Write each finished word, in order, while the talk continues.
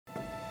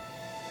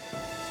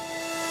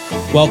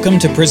Welcome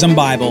to Prism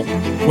Bible,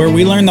 where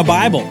we learn the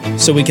Bible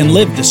so we can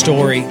live the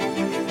story.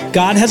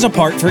 God has a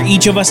part for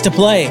each of us to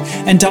play,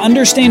 and to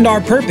understand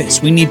our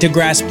purpose, we need to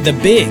grasp the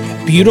big,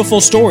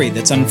 beautiful story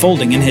that's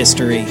unfolding in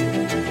history.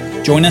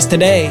 Join us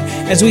today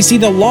as we see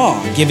the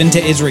law given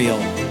to Israel.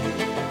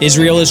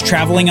 Israel is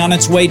traveling on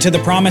its way to the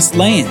Promised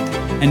Land,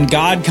 and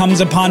God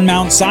comes upon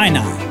Mount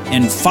Sinai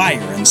in fire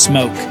and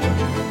smoke.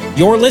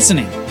 You're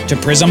listening to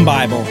Prism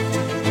Bible.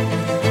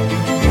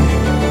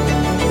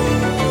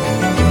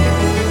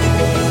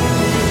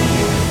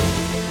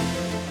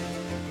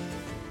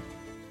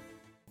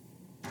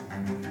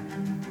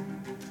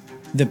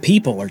 The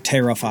people are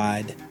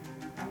terrified.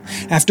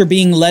 After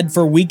being led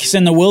for weeks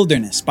in the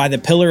wilderness by the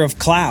pillar of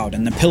cloud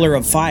and the pillar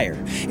of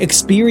fire,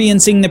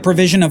 experiencing the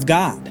provision of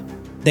God,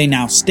 they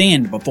now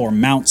stand before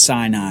Mount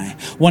Sinai,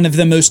 one of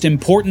the most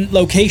important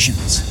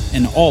locations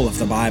in all of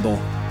the Bible.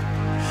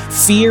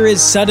 Fear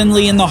is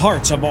suddenly in the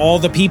hearts of all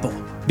the people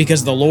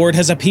because the Lord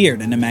has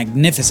appeared in a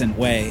magnificent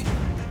way.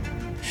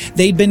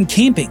 They'd been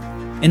camping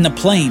in the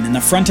plain in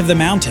the front of the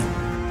mountain,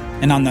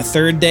 and on the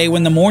third day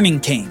when the morning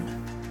came,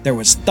 there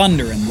was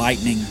thunder and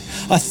lightning.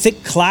 A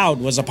thick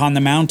cloud was upon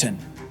the mountain,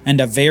 and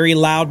a very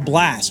loud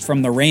blast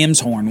from the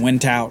ram's horn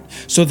went out,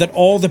 so that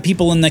all the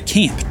people in the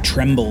camp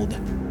trembled.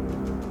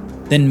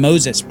 Then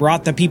Moses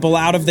brought the people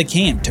out of the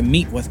camp to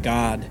meet with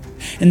God,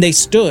 and they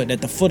stood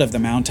at the foot of the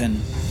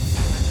mountain.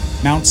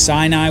 Mount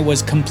Sinai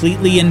was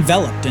completely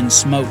enveloped in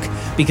smoke,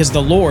 because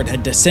the Lord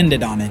had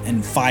descended on it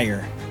in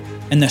fire.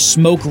 And the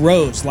smoke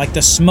rose like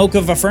the smoke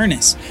of a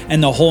furnace,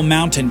 and the whole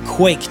mountain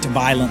quaked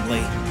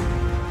violently.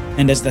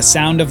 And as the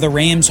sound of the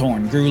ram's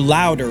horn grew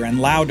louder and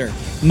louder,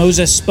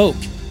 Moses spoke,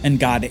 and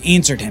God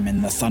answered him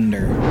in the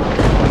thunder.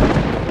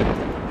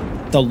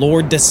 The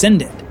Lord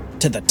descended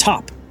to the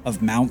top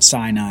of Mount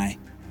Sinai.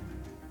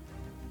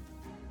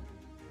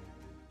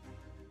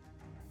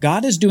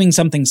 God is doing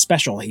something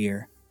special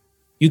here.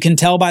 You can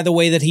tell by the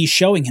way that he's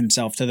showing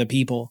himself to the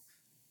people.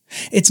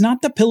 It's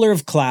not the pillar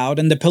of cloud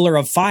and the pillar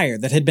of fire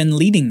that had been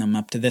leading them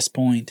up to this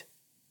point.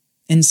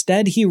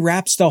 Instead, he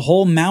wraps the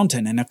whole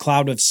mountain in a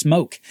cloud of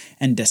smoke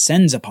and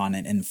descends upon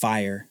it in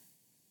fire.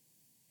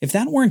 If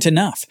that weren't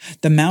enough,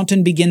 the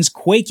mountain begins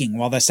quaking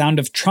while the sound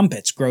of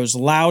trumpets grows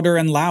louder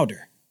and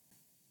louder.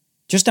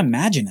 Just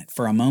imagine it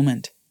for a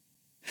moment.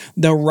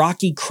 The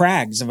rocky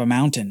crags of a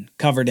mountain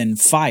covered in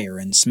fire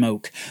and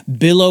smoke,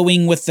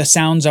 billowing with the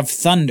sounds of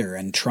thunder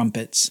and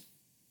trumpets.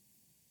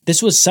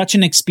 This was such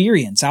an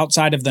experience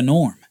outside of the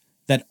norm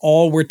that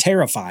all were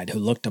terrified who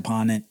looked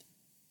upon it.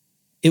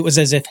 It was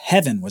as if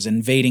heaven was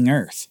invading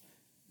earth,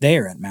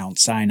 there at Mount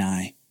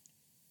Sinai.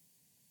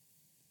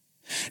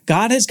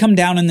 God has come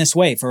down in this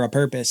way for a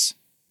purpose,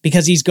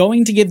 because he's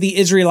going to give the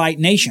Israelite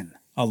nation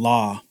a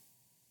law.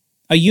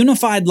 A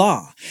unified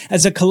law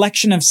as a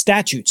collection of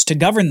statutes to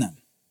govern them,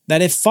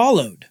 that if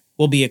followed,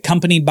 will be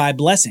accompanied by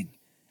blessing,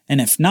 and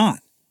if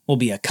not, will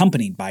be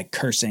accompanied by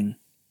cursing.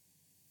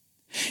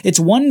 It's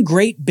one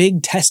great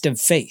big test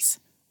of faith,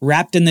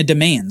 wrapped in the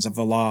demands of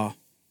the law.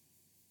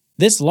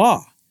 This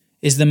law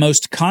is the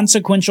most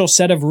consequential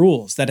set of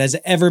rules that has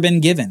ever been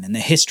given in the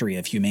history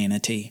of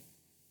humanity.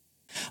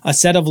 A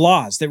set of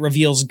laws that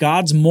reveals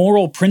God's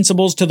moral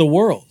principles to the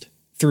world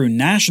through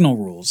national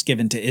rules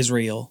given to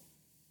Israel.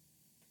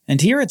 And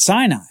here at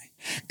Sinai,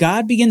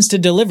 God begins to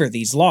deliver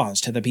these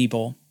laws to the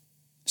people,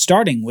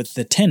 starting with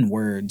the 10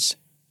 words,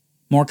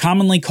 more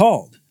commonly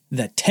called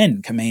the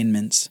 10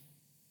 Commandments.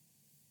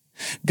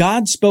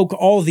 God spoke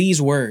all these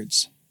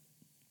words.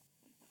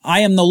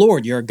 I am the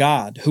Lord your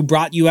God, who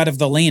brought you out of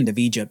the land of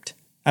Egypt,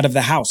 out of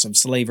the house of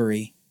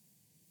slavery.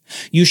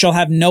 You shall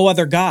have no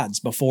other gods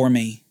before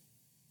me.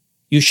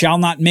 You shall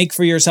not make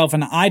for yourself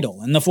an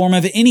idol in the form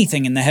of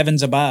anything in the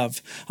heavens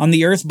above, on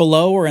the earth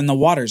below, or in the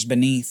waters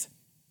beneath.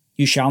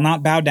 You shall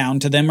not bow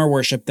down to them or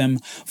worship them,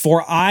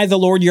 for I, the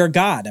Lord your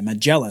God, am a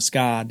jealous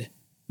God,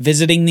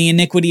 visiting the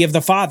iniquity of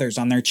the fathers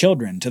on their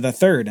children to the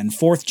 3rd and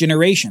 4th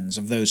generations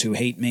of those who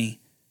hate me,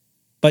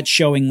 but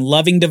showing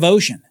loving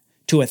devotion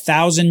to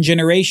 1,000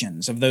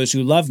 generations of those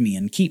who love me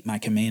and keep my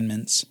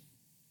commandments.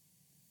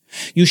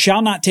 You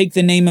shall not take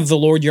the name of the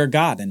Lord your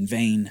God in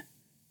vain,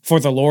 for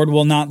the Lord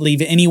will not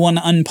leave anyone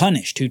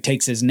unpunished who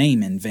takes his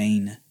name in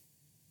vain.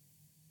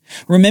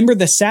 Remember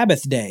the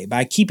Sabbath day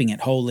by keeping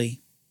it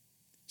holy.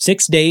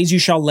 6 days you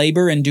shall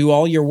labor and do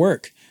all your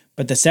work,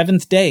 but the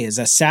 7th day is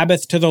a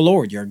Sabbath to the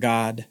Lord your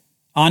God,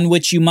 on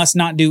which you must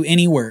not do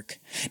any work,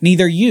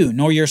 neither you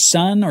nor your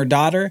son or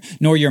daughter,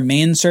 nor your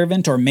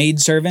manservant or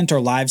maidservant or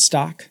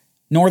livestock,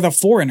 nor the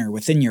foreigner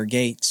within your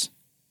gates.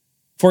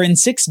 For in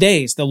 6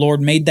 days the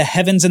Lord made the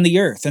heavens and the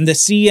earth, and the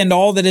sea and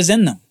all that is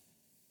in them.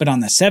 But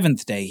on the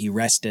 7th day he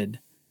rested.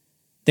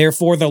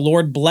 Therefore the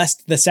Lord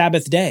blessed the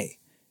Sabbath day,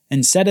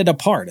 and set it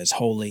apart as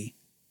holy.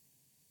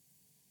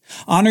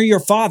 Honor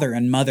your father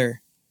and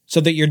mother, so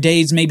that your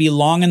days may be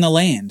long in the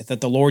land that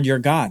the Lord your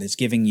God is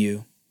giving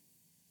you.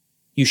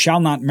 You shall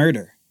not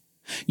murder.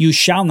 You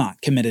shall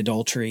not commit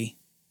adultery.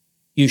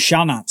 You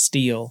shall not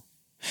steal.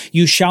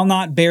 You shall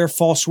not bear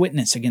false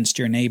witness against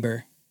your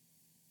neighbor.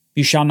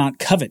 You shall not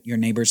covet your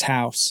neighbor's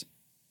house.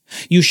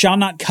 You shall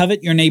not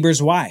covet your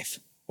neighbor's wife,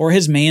 or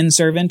his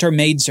manservant or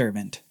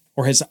maidservant,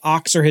 or his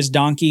ox or his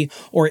donkey,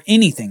 or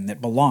anything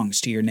that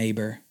belongs to your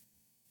neighbor.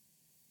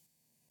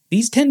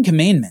 These 10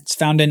 commandments,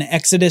 found in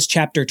Exodus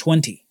chapter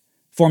 20,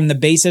 form the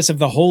basis of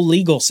the whole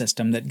legal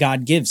system that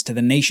God gives to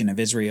the nation of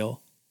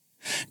Israel.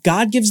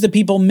 God gives the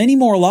people many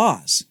more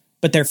laws,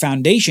 but their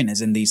foundation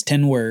is in these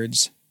 10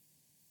 words.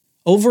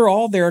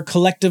 Overall, there are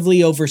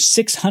collectively over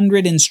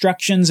 600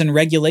 instructions and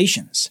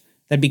regulations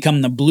that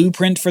become the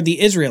blueprint for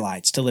the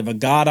Israelites to live a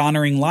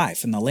God-honoring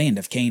life in the land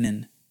of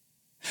Canaan.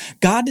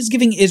 God is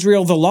giving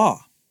Israel the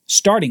law,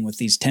 starting with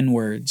these 10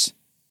 words.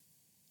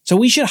 So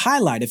we should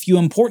highlight a few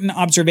important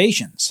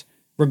observations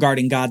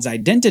regarding God's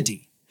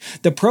identity,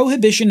 the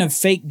prohibition of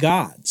fake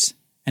gods,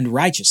 and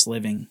righteous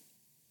living.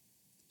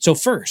 So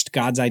first,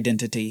 God's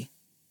identity.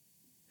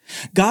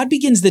 God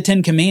begins the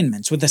 10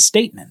 Commandments with a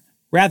statement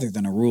rather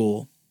than a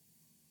rule.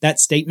 That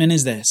statement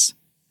is this: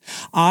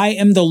 I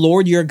am the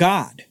Lord your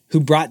God, who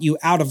brought you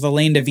out of the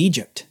land of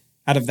Egypt,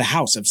 out of the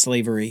house of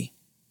slavery.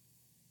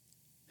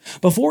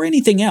 Before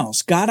anything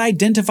else, God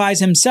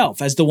identifies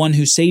himself as the one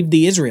who saved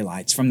the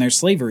Israelites from their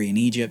slavery in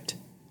Egypt.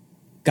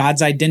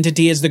 God's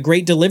identity as the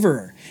great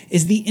deliverer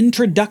is the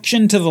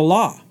introduction to the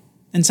law,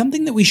 and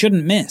something that we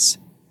shouldn't miss.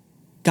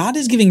 God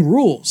is giving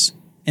rules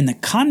in the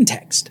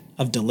context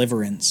of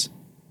deliverance.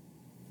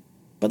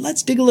 But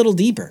let's dig a little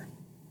deeper.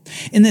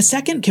 In the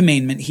second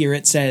commandment here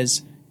it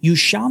says, You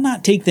shall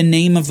not take the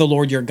name of the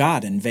Lord your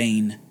God in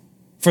vain,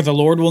 for the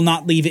Lord will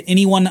not leave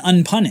anyone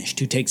unpunished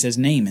who takes his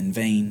name in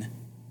vain.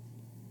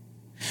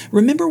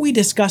 Remember we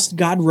discussed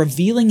God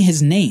revealing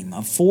his name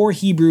of 4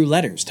 Hebrew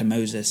letters to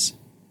Moses.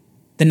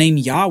 The name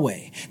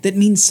Yahweh, that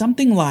means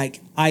something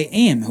like, I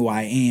am who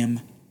I am,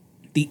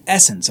 the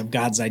essence of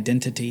God's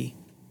identity.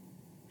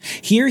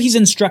 Here he's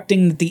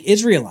instructing that the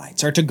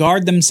Israelites are to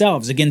guard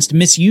themselves against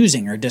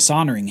misusing or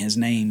dishonoring his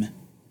name.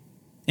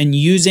 In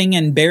using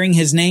and bearing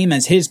his name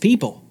as his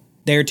people,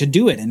 they are to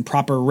do it in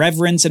proper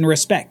reverence and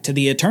respect to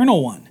the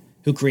Eternal One,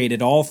 who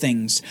created all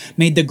things,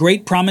 made the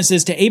great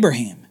promises to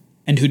Abraham,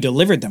 and who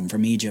delivered them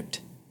from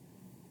Egypt.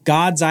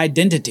 God's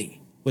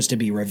identity was to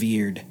be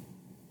revered.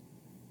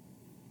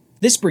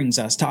 This brings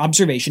us to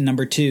observation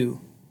number 2.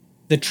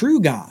 The true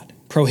God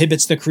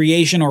prohibits the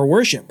creation or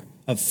worship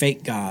of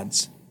fake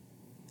gods.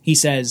 He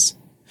says,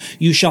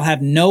 You shall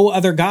have no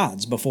other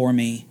gods before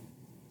me.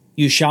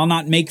 You shall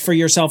not make for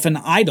yourself an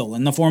idol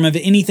in the form of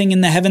anything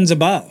in the heavens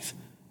above,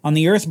 on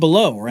the earth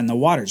below, or in the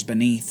waters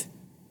beneath.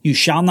 You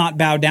shall not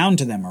bow down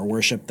to them or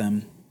worship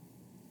them.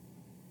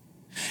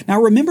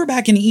 Now remember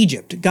back in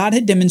Egypt, God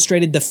had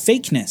demonstrated the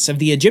fakeness of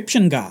the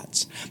Egyptian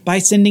gods by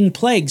sending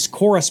plagues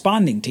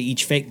corresponding to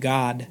each fake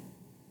god.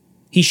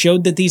 He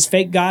showed that these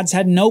fake gods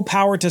had no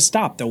power to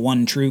stop the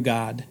one true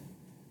God.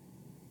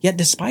 Yet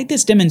despite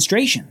this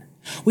demonstration,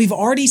 we've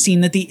already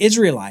seen that the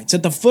Israelites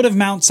at the foot of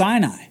Mount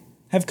Sinai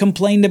have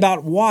complained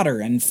about water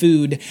and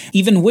food,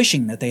 even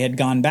wishing that they had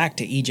gone back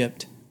to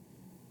Egypt.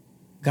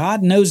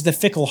 God knows the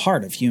fickle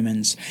heart of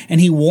humans,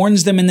 and he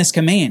warns them in this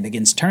command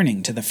against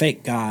turning to the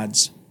fake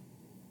gods.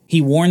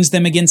 He warns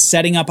them against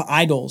setting up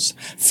idols,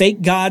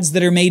 fake gods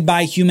that are made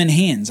by human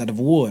hands out of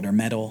wood or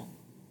metal.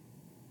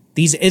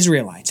 These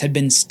Israelites had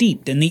been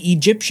steeped in the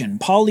Egyptian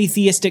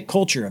polytheistic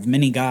culture of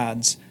many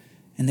gods,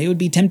 and they would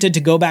be tempted to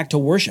go back to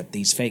worship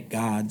these fake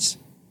gods.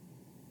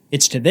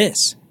 It's to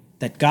this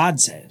that God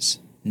says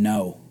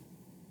no.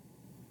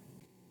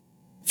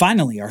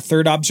 Finally, our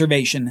third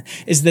observation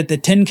is that the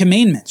 10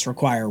 Commandments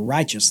require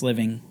righteous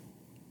living.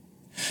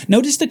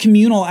 Notice the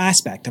communal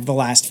aspect of the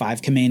last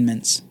 5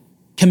 commandments.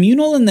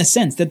 Communal in the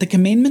sense that the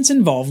commandments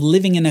involve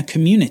living in a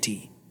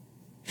community.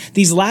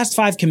 These last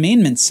 5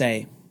 commandments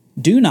say,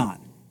 Do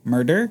not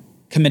murder,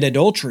 commit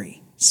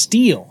adultery,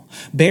 steal,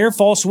 bear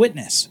false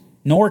witness,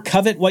 nor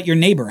covet what your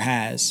neighbor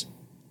has.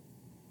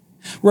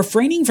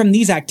 Refraining from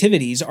these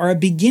activities are a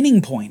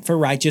beginning point for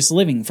righteous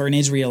living for an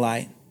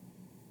Israelite.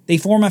 They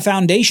form a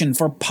foundation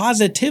for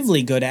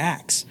positively good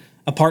acts,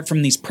 apart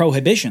from these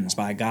prohibitions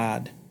by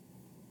God.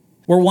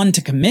 Were one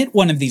to commit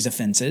one of these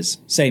offenses,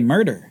 say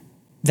murder,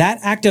 that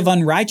act of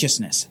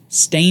unrighteousness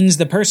stains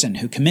the person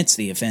who commits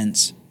the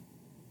offense.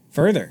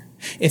 Further,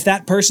 if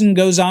that person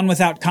goes on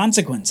without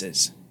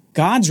consequences,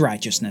 God's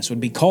righteousness would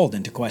be called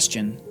into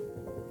question.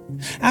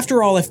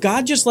 After all, if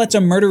God just lets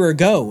a murderer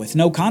go with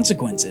no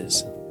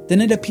consequences,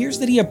 then it appears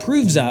that he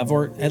approves of,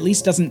 or at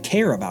least doesn't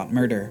care about,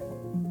 murder.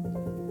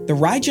 The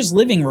righteous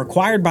living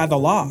required by the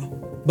law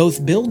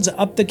both builds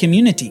up the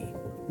community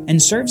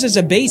and serves as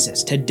a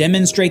basis to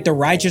demonstrate the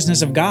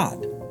righteousness of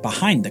God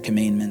behind the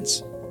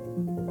commandments.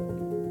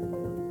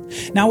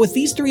 Now, with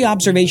these 3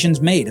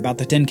 observations made about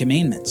the 10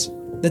 Commandments,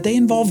 that they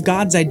involve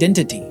God's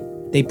identity,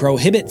 they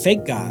prohibit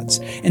fake gods,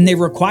 and they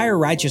require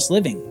righteous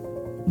living,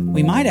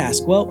 we might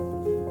ask, well,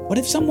 what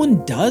if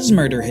someone does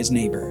murder his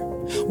neighbor?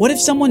 What if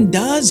someone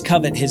does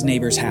covet his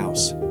neighbor's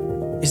house?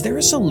 Is there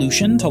a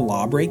solution to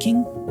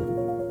law-breaking?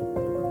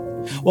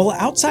 Well,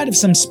 outside of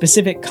some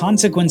specific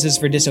consequences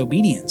for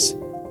disobedience,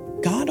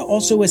 God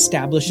also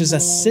establishes a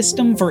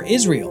system for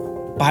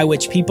Israel by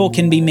which people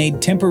can be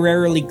made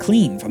temporarily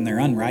clean from their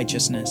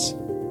unrighteousness.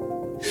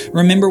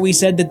 Remember we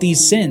said that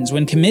these sins,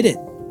 when committed,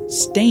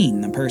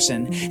 stain the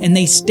person, and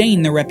they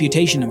stain the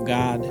reputation of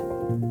God.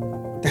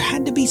 There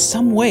had to be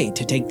some way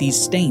to take these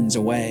stains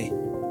away,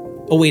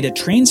 a way to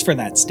transfer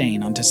that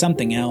stain onto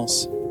something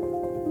else.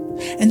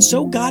 And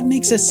so God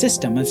makes a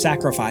system of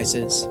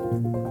sacrifices,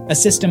 a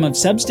system of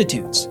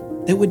substitutes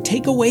that would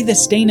take away the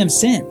stain of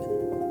sin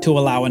to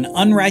allow an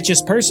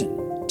unrighteous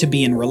person to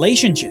be in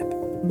relationship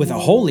with a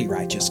holy,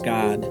 righteous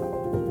God.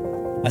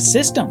 A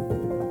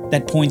system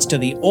that points to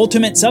the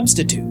ultimate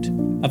substitute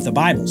of the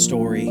Bible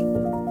story.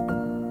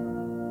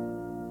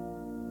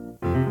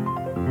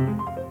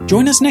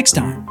 Join us next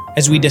time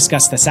as we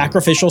discuss the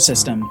sacrificial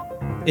system,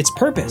 its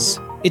purpose,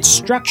 its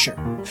structure,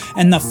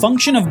 and the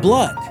function of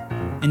blood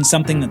in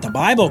something that the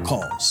Bible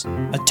calls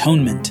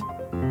atonement.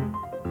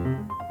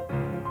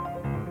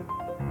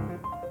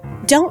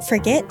 Don't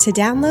forget to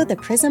download the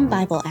Prism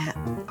Bible app,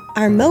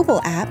 our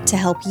mobile app to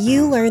help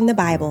you learn the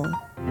Bible.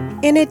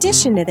 In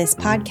addition to this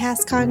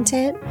podcast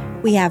content,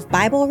 we have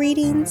Bible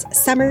readings,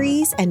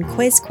 summaries, and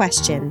quiz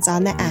questions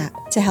on the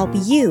app to help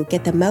you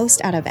get the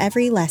most out of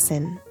every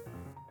lesson.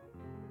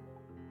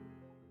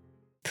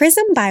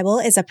 Prism Bible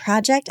is a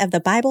project of the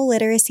Bible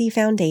Literacy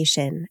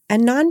Foundation, a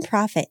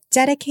nonprofit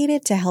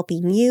dedicated to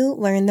helping you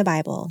learn the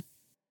Bible.